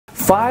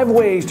5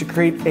 ways to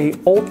create a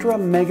ultra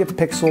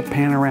megapixel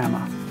panorama.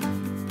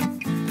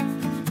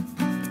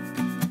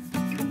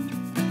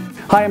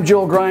 Hi, I'm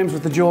Joel Grimes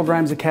with the Joel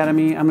Grimes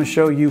Academy. I'm going to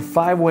show you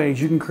 5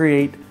 ways you can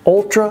create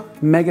ultra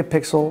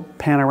megapixel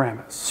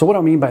panoramas. So what do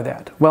I mean by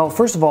that? Well,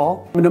 first of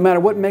all, no matter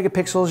what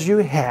megapixels you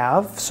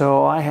have,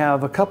 so I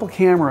have a couple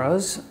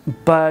cameras,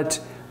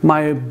 but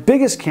my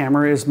biggest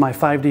camera is my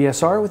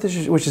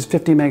 5DSR, which is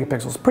 50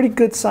 megapixels. Pretty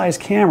good size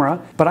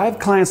camera, but I have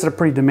clients that are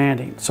pretty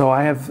demanding. So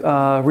I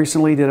have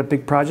recently did a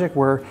big project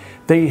where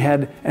they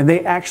had, and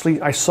they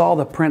actually, I saw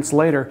the prints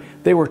later,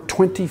 they were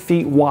 20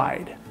 feet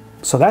wide.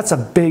 So that's a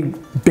big,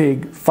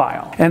 big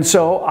file. And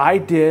so I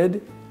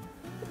did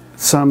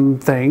some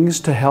things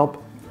to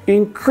help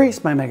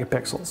increase my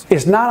megapixels.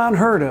 It's not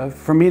unheard of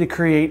for me to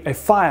create a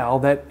file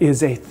that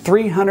is a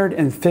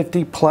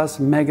 350 plus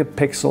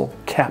megapixel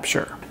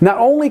capture. Not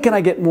only can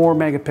I get more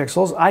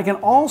megapixels, I can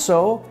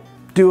also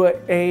do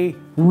a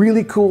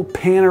really cool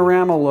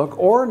panorama look,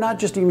 or not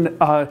just even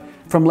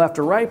from left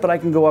to right, but I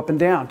can go up and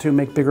down to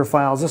make bigger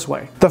files this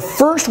way. The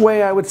first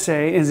way I would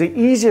say is the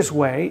easiest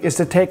way is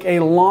to take a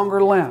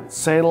longer lens.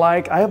 Say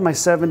like, I have my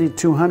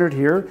 70-200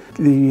 here,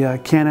 the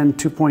Canon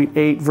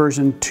 2.8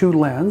 version 2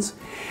 lens.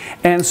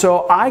 And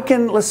so I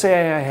can, let's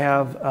say I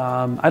have,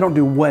 I don't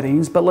do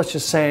weddings, but let's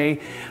just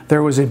say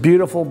there was a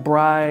beautiful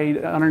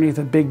bride underneath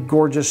a big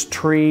gorgeous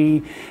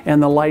tree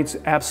and the light's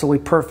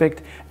absolutely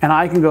perfect. And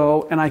I can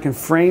go and I can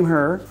frame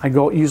her. I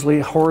go usually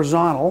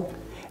horizontal,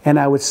 and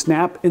I would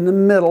snap in the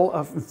middle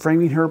of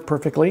framing her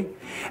perfectly.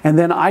 And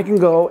then I can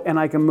go and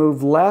I can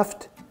move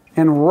left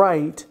and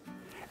right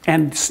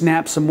and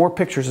snap some more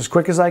pictures as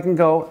quick as I can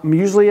go.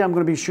 Usually I'm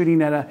going to be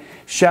shooting at a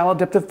shallow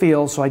depth of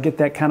field, so I get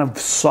that kind of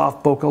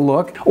soft bokeh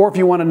look. Or if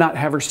you want to not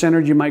have her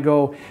centered, you might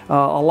go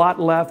a lot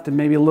left and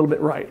maybe a little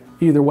bit right,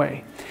 either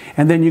way.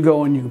 And then you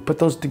go and you put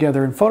those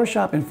together in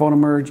Photoshop and Photo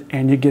Merge,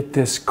 and you get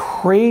this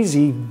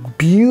crazy,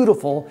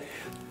 beautiful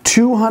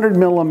 200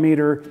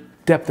 millimeter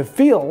depth of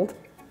field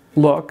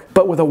look,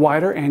 but with a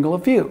wider angle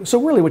of view.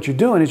 So really what you're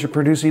doing is you're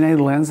producing a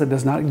lens that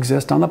does not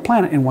exist on the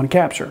planet in one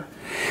capture.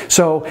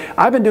 So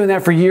I've been doing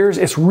that for years.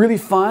 It's really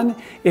fun.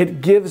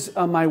 It gives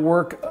my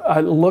work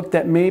a look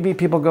that maybe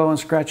people go and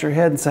scratch their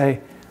head and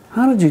say,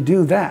 how did you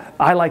do that?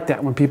 I like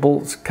that when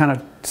people kind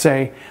of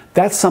say,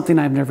 that's something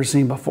I've never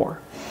seen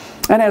before.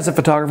 And as a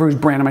photographer who's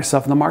branding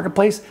myself in the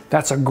marketplace,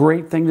 that's a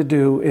great thing to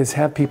do, is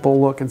have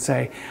people look and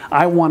say,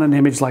 I want an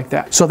image like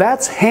that. So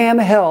that's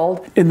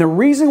handheld. And the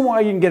reason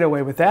why you can get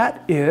away with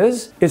that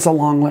is it's a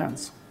long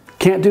lens.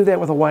 Can't do that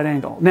with a wide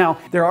angle. Now,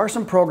 there are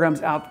some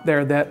programs out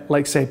there that,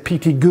 like say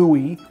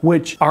PTGui,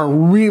 which are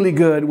really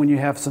good when you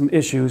have some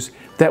issues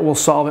that will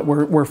solve it,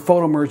 where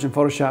Photo Merge and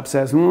Photoshop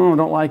says,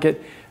 don't like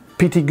it.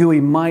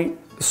 PTGui might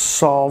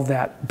solve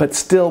that, but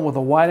still with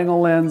a wide angle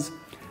lens,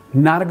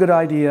 not a good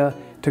idea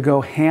to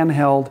go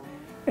handheld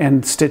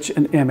and stitch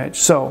an image.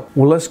 So,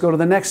 well, let's go to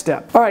the next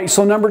step. All right,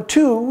 so number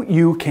 2,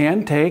 you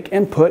can take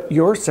and put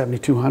your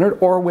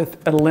 70-200 or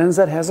with a lens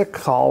that has a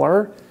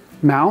collar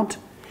mount,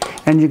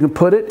 and you can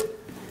put it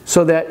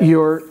so that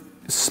you're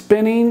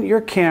spinning your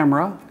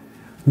camera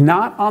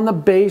not on the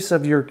base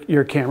of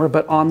your camera,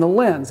 but on the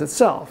lens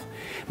itself.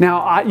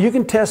 Now, you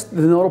can test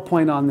the nodal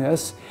point on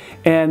this,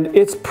 and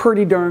it's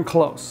pretty darn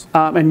close.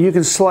 And you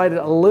can slide it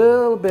a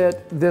little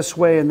bit this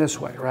way and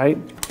this way, right?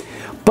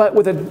 But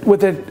with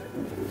a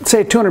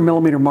say a 200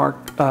 millimeter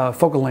mark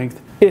focal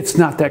length, it's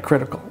not that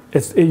critical.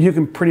 You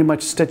can pretty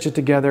much stitch it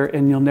together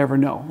and you'll never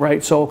know,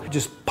 right? So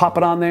just pop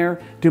it on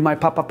there, do my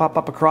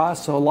pop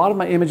across. So a lot of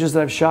my images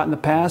that I've shot in the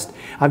past,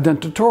 I've done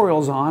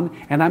tutorials on,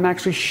 and I'm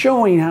actually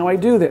showing how I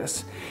do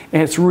this.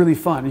 And it's really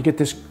fun. You get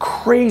this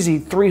crazy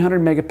 300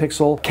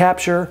 megapixel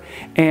capture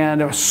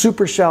and a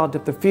super shallow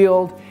depth of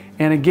field.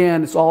 And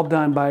again, it's all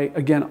done by,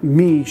 again,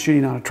 me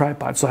shooting on a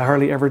tripod, so I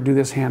hardly ever do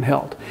this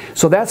handheld.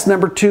 So that's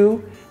number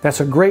 2. That's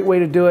a great way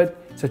to do it.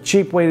 It's a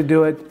cheap way to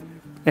do it.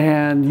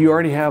 And you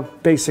already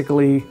have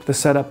basically the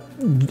setup,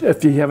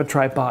 if you have a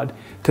tripod,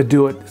 to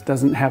do it. It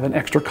doesn't have an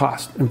extra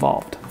cost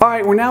involved. All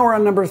right, now we're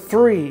on number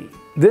 3.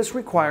 This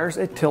requires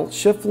a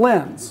tilt-shift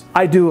lens.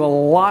 I do a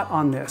lot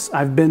on this.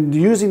 I've been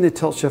using the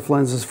tilt-shift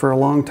lenses for a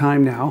long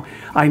time now.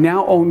 I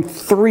now own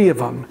 3 of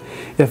them.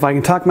 If I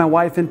can talk my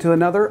wife into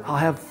another, I'll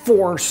have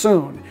 4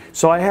 soon.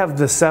 So I have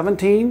the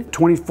 17,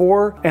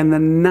 24, and the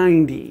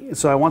 90.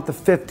 So I want the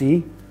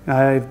 50.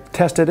 I've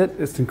tested it,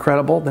 it's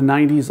incredible. The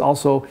 90 is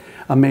also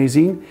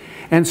amazing.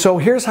 And so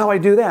here's how I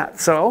do that.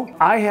 So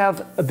I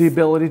have the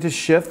ability to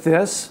shift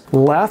this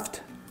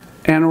left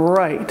and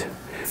right.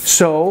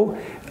 So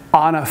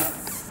on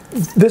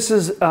this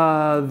is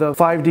the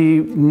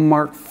 5D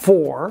Mark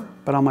IV,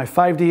 but on my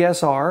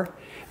 5DSR,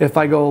 if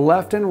I go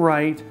left and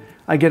right,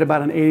 I get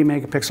about an 80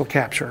 megapixel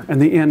capture in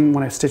the end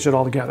when I stitch it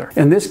all together.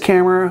 In this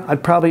camera,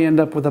 I'd probably end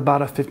up with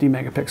about a 50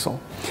 megapixel.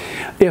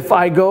 If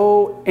I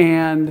go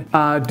and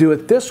do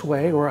it this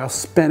way, where I'll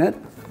spin it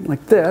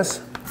like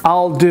this,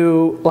 I'll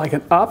do like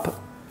an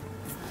up,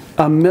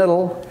 a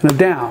middle, and a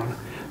down.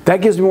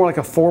 That gives me more like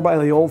a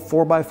the old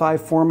 4x5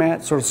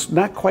 format, so it's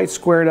not quite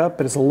squared up,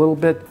 but it's a little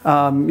bit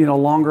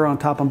longer on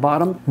top and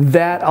bottom.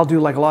 That I'll do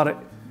like a lot of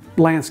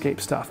landscape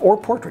stuff or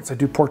portraits. I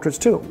do portraits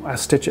too. I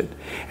stitch it.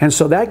 And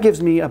so that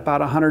gives me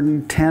about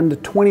 110 to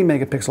 20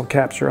 megapixel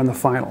capture on the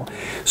final.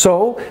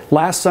 So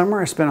last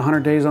summer I spent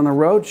 100 days on the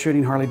road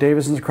shooting Harley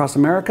Davidsons across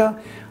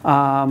America.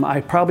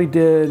 I probably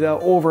did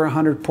over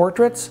 100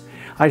 portraits.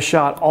 I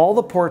shot all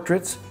the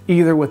portraits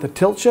either with a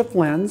tilt shift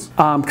lens,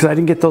 because I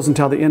didn't get those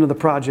until the end of the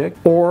project,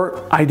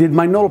 or I did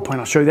my nodal point.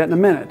 I'll show you that in a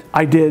minute.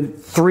 I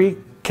did 3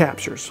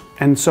 captures.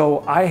 And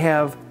so I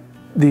have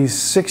these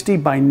 60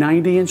 by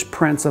 90 inch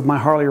prints of my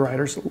Harley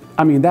riders.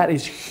 I mean, that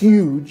is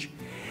huge.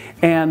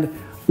 And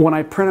when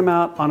I print them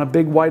out on a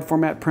big wide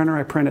format printer,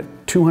 I print at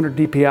 200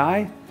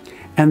 DPI,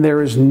 and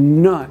there is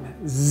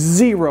none,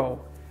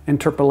 0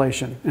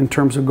 interpolation in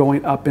terms of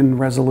going up in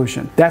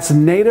resolution. That's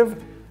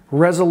native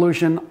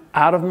resolution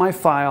out of my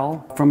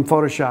file from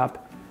Photoshop,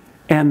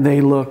 and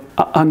they look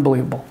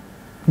unbelievable.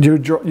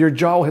 Your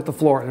jaw will hit the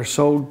floor. They're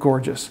so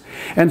gorgeous.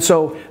 And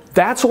so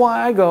that's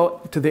why I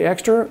go to the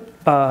extra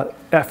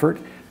effort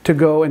to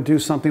go and do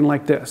something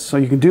like this. So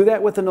you can do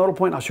that with the nodal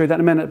point, I'll show you that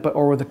in a minute,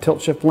 or with a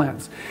tilt shift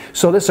lens.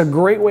 So this is a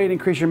great way to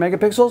increase your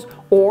megapixels,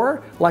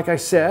 or like I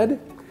said,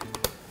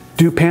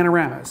 do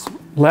panoramas.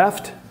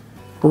 Left,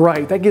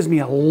 right. That gives me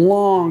a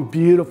long,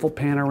 beautiful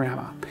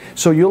panorama.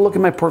 So you'll look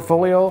at my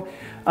portfolio,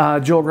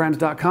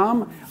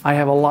 joelgrimes.com. I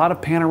have a lot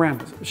of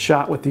panoramas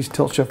shot with these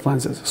tilt shift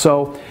lenses.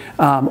 So,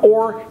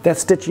 or that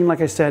stitching,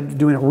 like I said,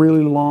 doing a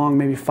really long,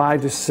 maybe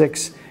 5 to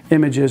 6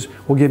 images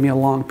will give me a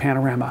long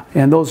panorama.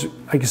 And those,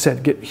 like I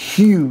said, get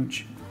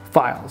huge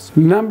files.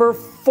 Number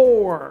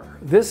 4,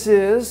 this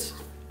is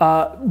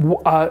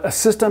a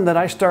system that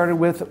I started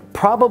with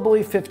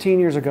probably 15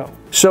 years ago.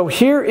 So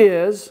here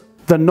is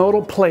the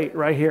nodal plate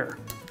right here.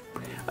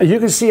 You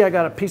can see I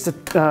got a piece of,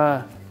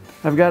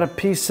 I've got a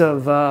piece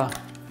of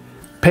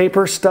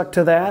paper stuck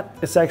to that.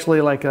 It's actually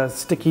like a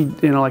sticky,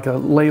 you know, like a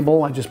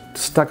label. I just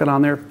stuck it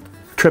on there,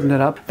 trimmed it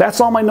up. That's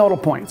all my nodal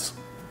points.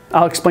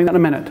 I'll explain that in a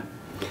minute.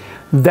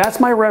 That's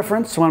my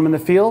reference when I'm in the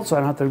field, so I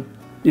don't have to,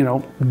 you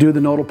know, do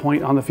the nodal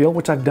point on the field,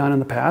 which I've done in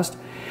the past.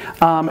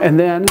 And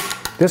then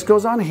this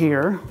goes on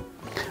here.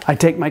 I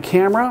take my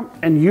camera,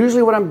 and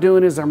usually what I'm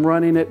doing is I'm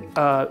running it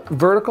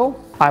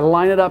vertical. I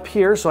line it up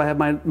here, so I have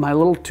my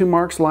little 2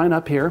 marks lined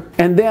up here.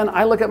 And then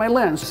I look at my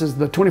lens. This is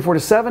the 24 to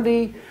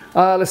 70.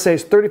 Let's say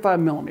it's 35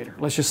 millimeter.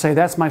 Let's just say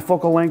that's my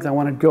focal length. I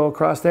want to go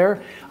across there.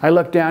 I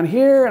look down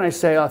here and I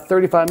say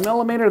 35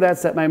 millimeter.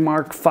 That's at my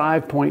mark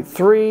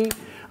 5.3.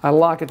 I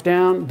lock it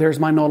down, there's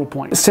my nodal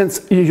point.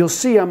 Since you'll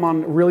see I'm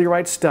on Really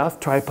Right Stuff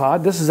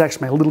tripod, this is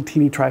actually my little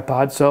teeny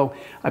tripod, so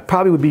I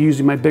probably would be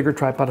using my bigger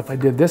tripod if I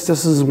did this.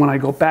 This is when I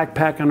go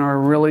backpacking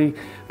or really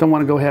don't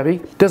want to go heavy.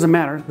 Doesn't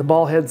matter, the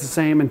ball head's the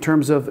same in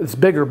terms of, it's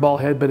bigger ball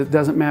head, but it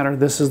doesn't matter.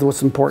 This is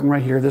what's important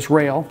right here, this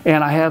rail.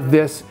 And I have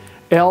this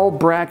L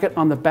bracket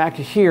on the back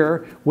of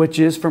here, which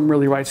is from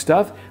Really Right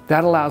Stuff.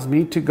 That allows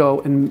me to go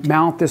and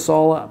mount this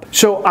all up.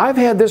 So I've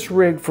had this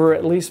rig for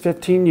at least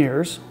 15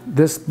 years,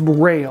 this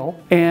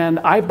rail, and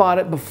I bought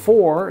it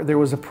before there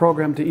was a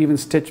program to even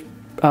stitch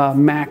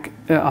Mac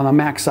on the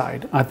Mac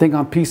side. I think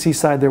on PC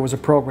side there was a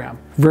program,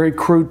 very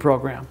crude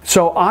program.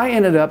 So I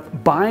ended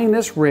up buying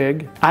this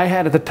rig. I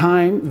had at the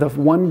time the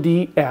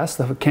 1DS,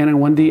 the Canon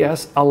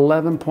 1DS,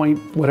 11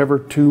 point whatever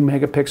 2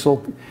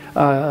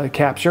 megapixel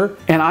capture,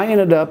 and I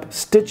ended up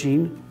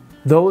stitching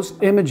those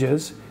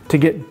images to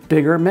get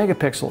bigger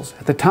megapixels.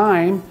 At the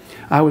time,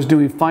 I was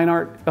doing fine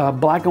art,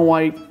 black and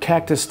white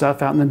cactus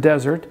stuff out in the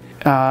desert.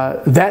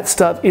 That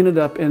stuff ended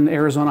up in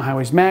Arizona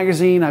Highways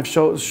magazine. I've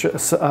sold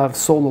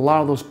a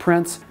lot of those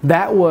prints.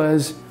 That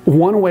was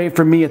one way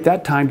for me at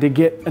that time to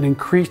get an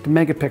increased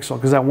megapixel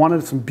because I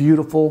wanted some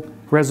beautiful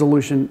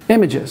resolution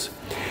images.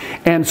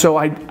 And so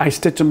I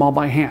stitched them all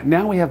by hand.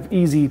 Now we have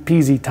easy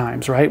peasy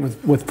times, right?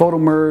 With Photo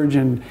Merge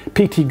and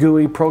PT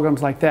GUI,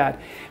 programs like that,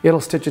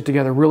 it'll stitch it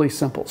together really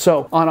simple.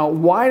 So on a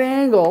wide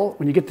angle,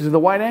 when you get to the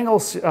wide angle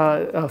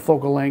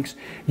focal lengths,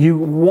 you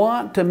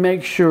want to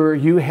make sure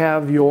you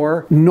have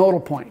your nodal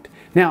point.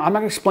 Now, I'm not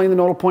going to explain the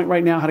nodal point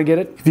right now, how to get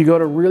it. If you go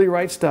to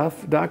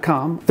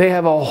reallyrightstuff.com, they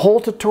have a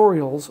whole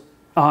tutorials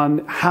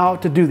on how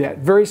to do that.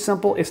 Very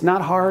simple. It's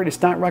not hard.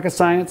 It's not rocket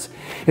science.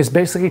 It's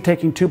basically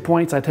taking 2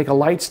 points. I take a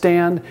light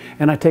stand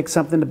and I take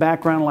something in the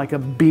background like a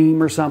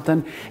beam or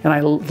something, and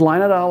I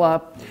line it all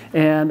up.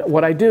 And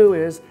what I do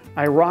is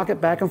I rock it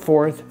back and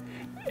forth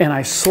and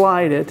I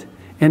slide it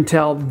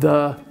until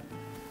the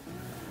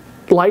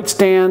light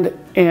stand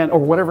or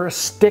whatever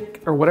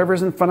stick or whatever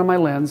is in front of my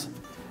lens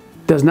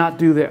does not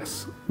do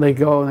this. They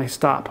go and they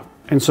stop.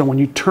 And so when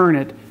you turn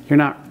it,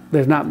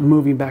 they're not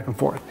moving back and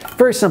forth.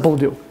 Very simple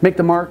to do. Make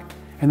the mark,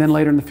 and then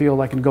later in the field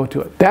I can go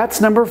to it.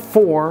 That's number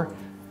 4.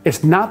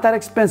 It's not that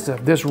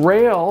expensive. This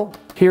rail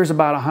here's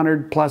about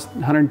 100 plus,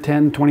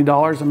 110,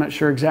 $20. I'm not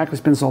sure exactly,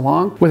 it's been so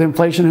long. With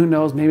inflation, who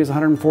knows, maybe it's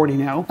 140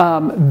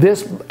 now.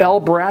 This L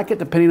bracket,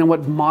 depending on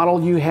what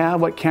model you have,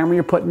 what camera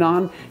you're putting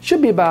on,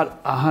 should be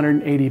about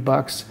 180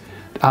 bucks.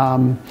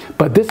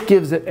 But this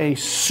gives it a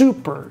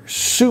super,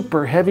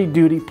 super heavy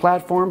duty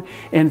platform.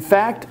 In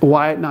fact,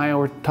 Wyatt and I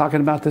were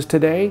talking about this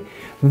today.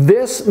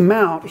 This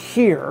mount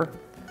here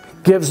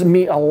gives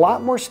me a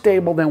lot more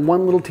stable than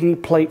one little teeny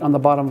plate on the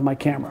bottom of my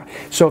camera.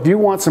 So if you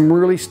want some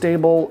really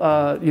stable,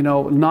 you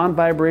know,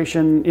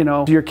 non-vibration, you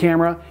know, to your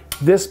camera,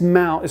 this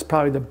mount is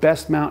probably the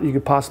best mount you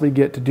could possibly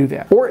get to do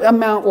that. Or a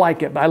mount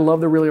like it. But I love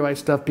the Really Right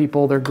Stuff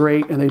people. They're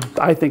great, and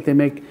I think they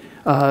make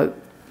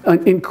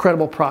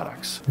incredible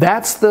products.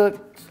 That's the,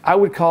 I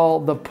would call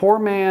the poor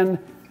man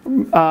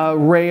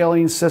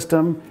railing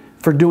system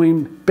for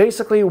doing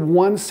basically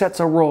one set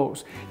of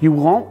rows. You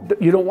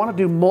don't want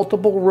to do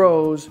multiple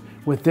rows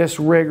with this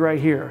rig right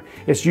here.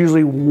 It's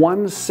usually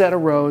one set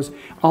of rows.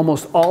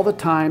 Almost all the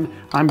time,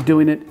 I'm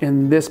doing it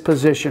in this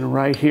position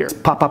right here.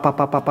 Pop, pop, pop,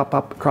 pop, pop, pop,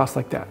 pop, across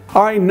like that.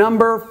 All right,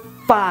 number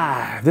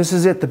 5. This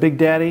is it, the Big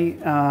Daddy.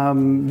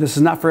 This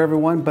is not for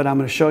everyone, but I'm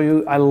gonna show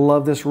you, I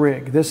love this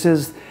rig. This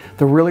is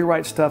the Really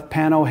Right Stuff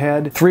pano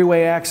head,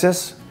 3-way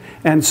axis.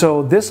 And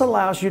so this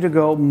allows you to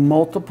go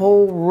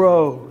multiple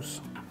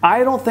rows.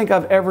 I don't think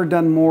I've ever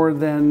done more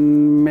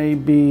than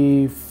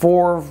maybe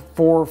 4,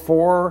 4,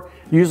 4.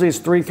 Usually it's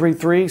 3, 3,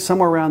 3,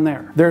 somewhere around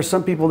there. There are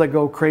some people that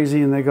go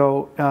crazy and they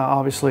go,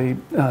 obviously,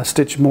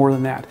 stitch more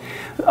than that.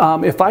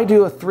 If I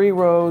do a 3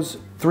 rows,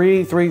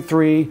 3, 3,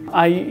 3,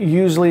 I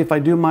usually, if I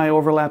do my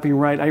overlapping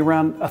right, I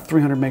run a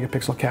 300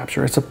 megapixel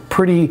capture. It's a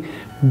pretty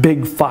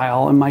big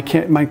file, and my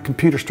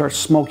computer starts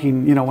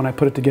smoking, you know, when I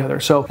put it together.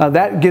 So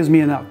that gives me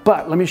enough.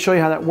 But let me show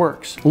you how that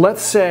works.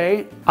 Let's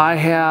say I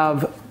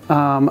have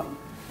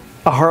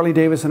a Harley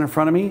Davidson in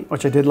front of me,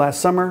 which I did last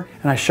summer,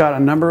 and I shot a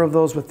number of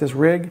those with this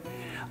rig.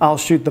 I'll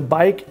shoot the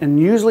bike, and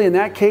usually in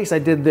that case I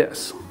did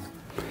this.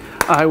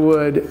 I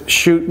would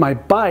shoot my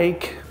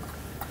bike,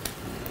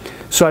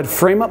 so I'd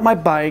frame up my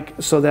bike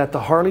so that the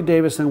Harley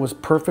Davidson was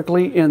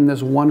perfectly in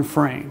this one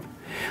frame.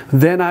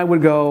 Then I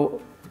would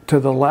go to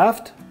the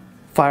left,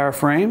 fire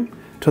frame,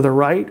 to the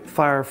right,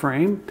 fire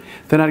frame.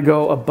 Then I'd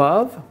go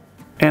above,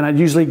 and I'd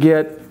usually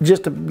get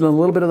just a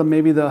little bit of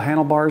maybe the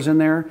handlebars in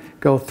there,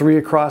 go 3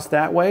 across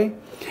that way.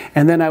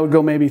 And then I would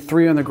go maybe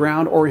 3 on the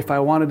ground, or if I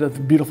wanted a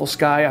beautiful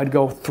sky, I'd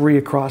go 3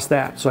 across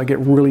that. So I get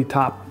really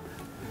top,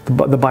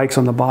 the bike's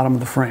on the bottom of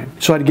the frame.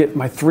 So I'd get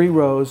my 3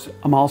 rows.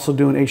 I'm also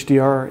doing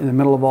HDR in the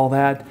middle of all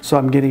that. So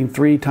I'm getting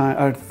 3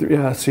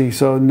 times,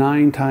 so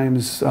 9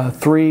 times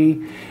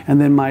 3.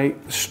 And then my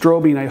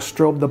strobing, I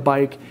strobe the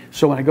bike.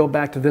 So when I go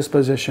back to this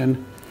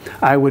position,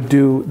 I would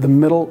do the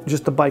middle,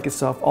 just the bike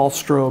itself, all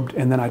strobed,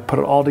 and then I'd put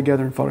it all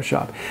together in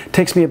Photoshop. It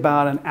takes me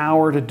about an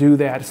hour to do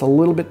that. It's a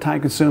little bit time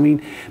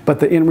consuming,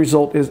 but the end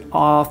result is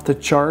off the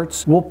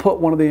charts. We'll put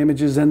one of the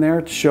images in there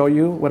to show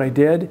you what I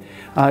did.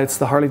 It's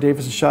the Harley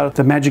Davidson shot at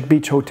the Magic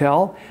Beach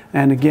Hotel.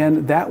 And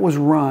again, that was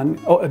run,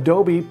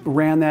 Adobe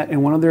ran that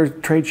in one of their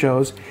trade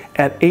shows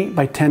at 8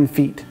 by 10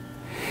 feet.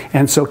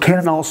 And so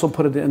Canon also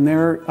put it in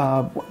their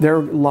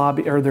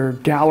lobby, or their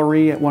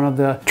gallery at one of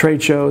the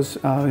trade shows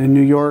in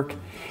New York.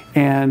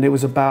 And it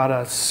was about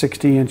a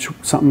 60-inch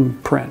something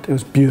print. It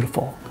was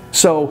beautiful.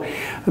 So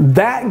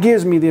that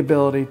gives me the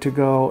ability to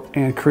go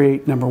and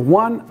create, number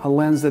 1, a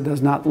lens that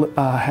does not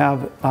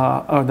have,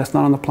 or that's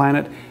not on the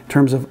planet in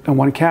terms of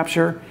one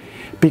capture,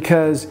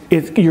 because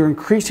you're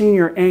increasing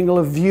your angle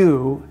of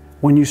view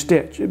when you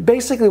stitch.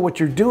 Basically what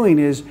you're doing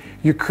is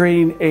you're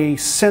creating a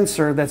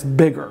sensor that's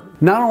bigger.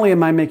 Not only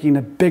am I making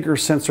a bigger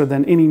sensor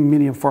than any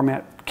medium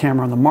format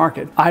camera on the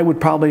market, I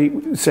would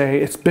probably say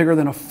it's bigger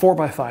than a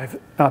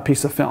 4x5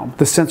 piece of film.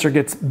 The sensor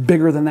gets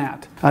bigger than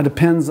that.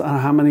 Depends on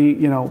how many,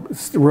 you know,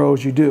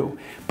 rows you do.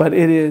 But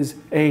it is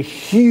a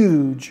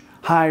huge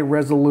high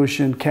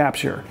resolution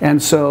capture.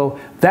 And so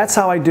that's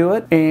how I do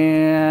it.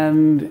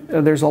 And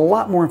there's a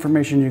lot more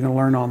information you can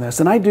learn on this.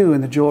 And I do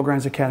in the Jewel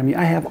Grinds Academy.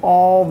 I have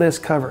all this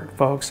covered,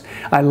 folks.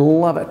 I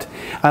love it.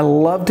 I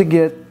love to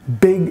get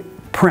big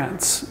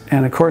prints.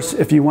 And of course,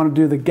 if you want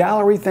to do the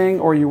gallery thing,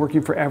 or you're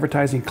working for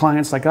advertising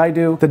clients like I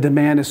do, the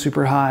demand is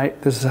super high.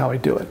 This is how I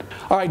do it.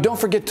 All right, don't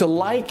forget to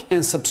like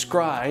and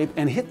subscribe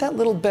and hit that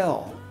little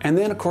bell. And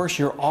then of course,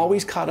 you're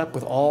always caught up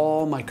with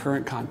all my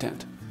current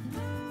content.